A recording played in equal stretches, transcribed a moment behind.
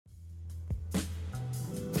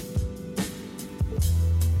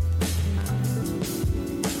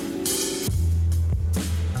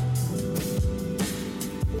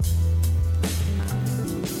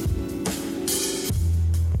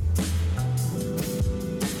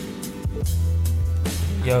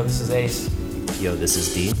Yo, this is Ace, Yo, this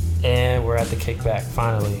is D. and we're at the Kickback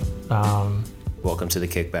finally. Welcome to the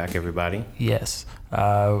Kickback, everybody. Yes,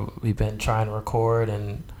 we've been trying to record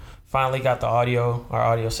and finally got our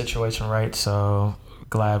audio situation right. So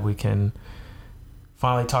glad we can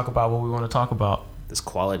finally talk about what we want to talk about. There's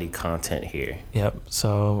quality content here. Yep.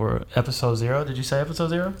 So we're episode 0. Did you say episode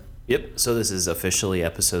 0? Yep. So this is officially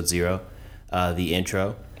episode 0, the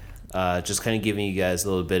intro. Just kind of giving you guys a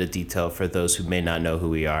little bit of detail for those who may not know who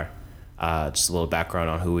we are. Just a little background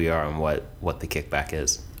on who we are and what the Kickback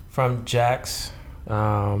is. From Jax.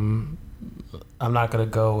 I'm not gonna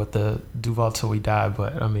go with the Duval till we die,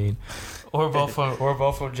 but I mean, we're both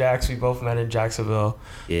from Jax. We both met in Jacksonville.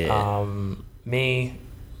 Yeah. Me,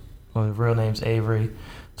 well, the real name's Avery,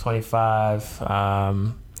 25.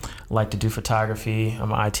 Like to do photography.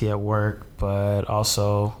 I'm an IT at work, but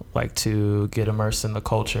also like to get immersed in the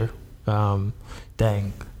culture.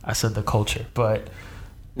 Dang, I said the culture, but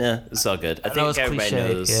Nah, it's all good. I know think it's everybody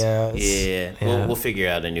cliche. knows. Yeah, Yeah. We'll figure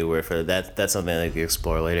out a new word for that. That's something that we can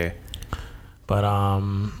explore later. But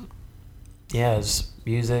yeah, it's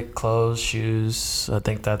music, clothes, shoes. I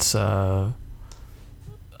think that's how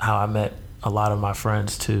I met a lot of my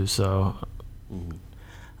friends too. So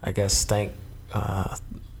I guess thank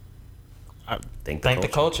the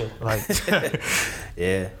culture. Like,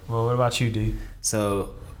 Yeah. well, what about you, D?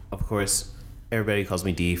 So, of course, everybody calls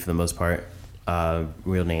me D for the most part.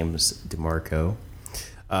 Real name's DeMarco.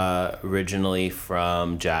 Originally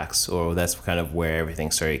from Jax, or that's kind of where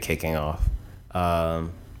everything started kicking off.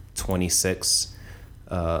 26,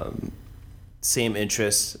 same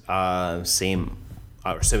interests, same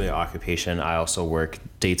similar occupation. I also work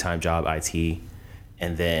daytime job IT,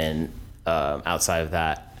 and then outside of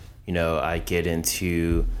that, I get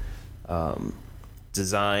into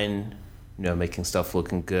design, making stuff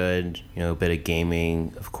looking good, a bit of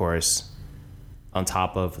gaming, of course, on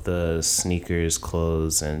top of the sneakers,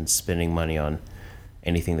 clothes, and spending money on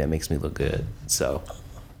anything that makes me look good. So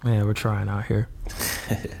yeah, we're trying out here.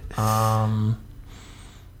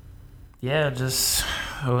 Yeah, just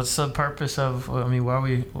what's the purpose of? I mean, why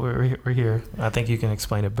we're here? I think you can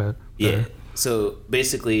explain it better. Yeah. So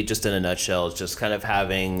basically, just in a nutshell, it's just kind of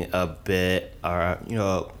having a bit, or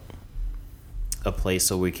a place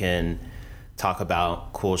so we can talk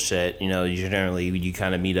about cool shit. Generally you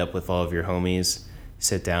kind of meet up with all of your homies,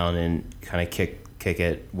 sit down and kind of kick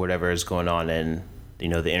it, whatever is going on in the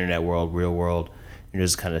internet world, real world. You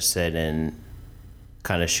just kind of sit and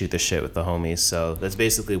kind of shoot the shit with the homies. So that's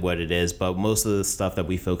basically what it is. But most of the stuff that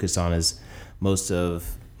we focus on is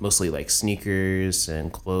mostly like sneakers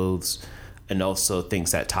and clothes, and also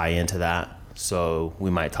things that tie into that. So we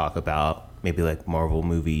might talk about maybe like Marvel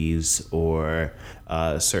movies or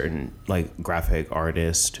certain like graphic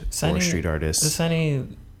artist or street artists. Is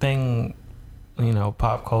anything,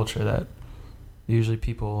 pop culture that usually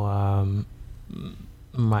people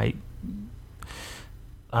might,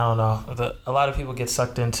 I don't know. A lot of people get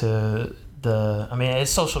sucked into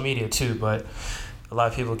it's social media too, but a lot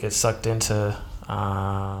of people get sucked into,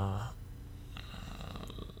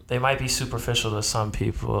 they might be superficial to some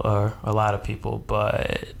people or a lot of people,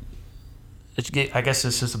 but I guess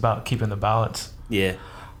it's just about keeping the balance. Yeah.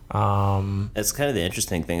 That's kind of the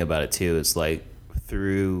interesting thing about it too. It's like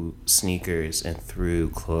through sneakers and through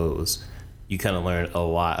clothes, you kind of learn a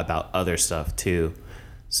lot about other stuff too.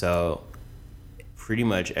 So pretty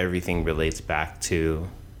much everything relates back to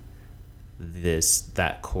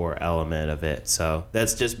that core element of it. So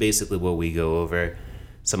that's just basically what we go over,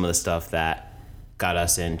 some of the stuff that got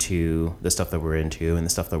us into the stuff that we're into and the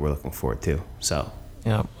stuff that we're looking forward to. So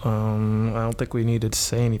yeah, I don't think we needed to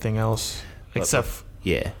say anything else except.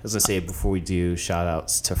 Yeah, I was gonna say before we do, shout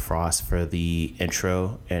outs to Frost for the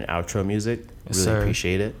intro and outro music. Yes, really sir.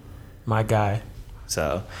 Appreciate it. My guy.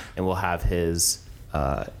 So, and we'll have his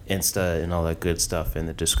Insta and all that good stuff in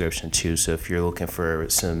the description too. So if you're looking for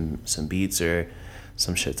some beats or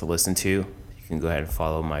some shit to listen to, you can go ahead and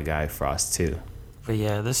follow my guy Frost too. But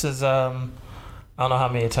yeah, this is I don't know how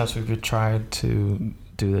many attempts we've been trying to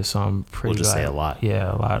do this, so I'm pretty glad. We'll just say a lot.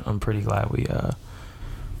 Yeah, a lot. I'm pretty glad we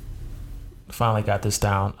finally got this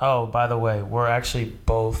down. Oh, by the way, we're actually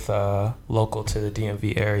both local to the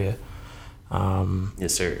DMV area.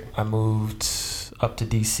 Yes, sir. I moved up to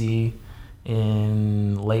DC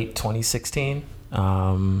in late 2016.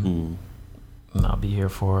 And I'll be here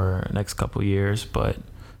for the next couple years, but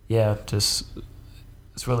yeah, just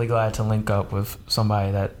really glad to link up with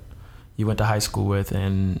somebody that you went to high school with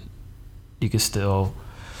and you can still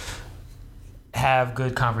have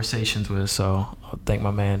good conversations with. So I'll thank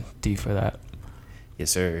my man D for that.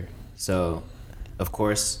 Yes, sir. So, of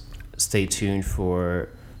course, stay tuned for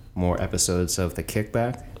more episodes of The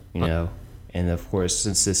Kickback, you know. And of course,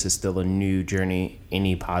 since this is still a new journey,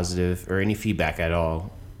 any positive or any feedback at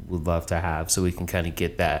all, we'd love to have, so we can kind of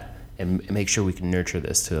get that and make sure we can nurture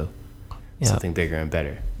this to something bigger and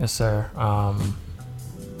better. Yes, sir.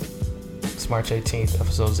 It's March 18th,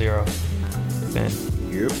 episode 0. Ben.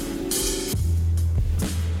 Yep.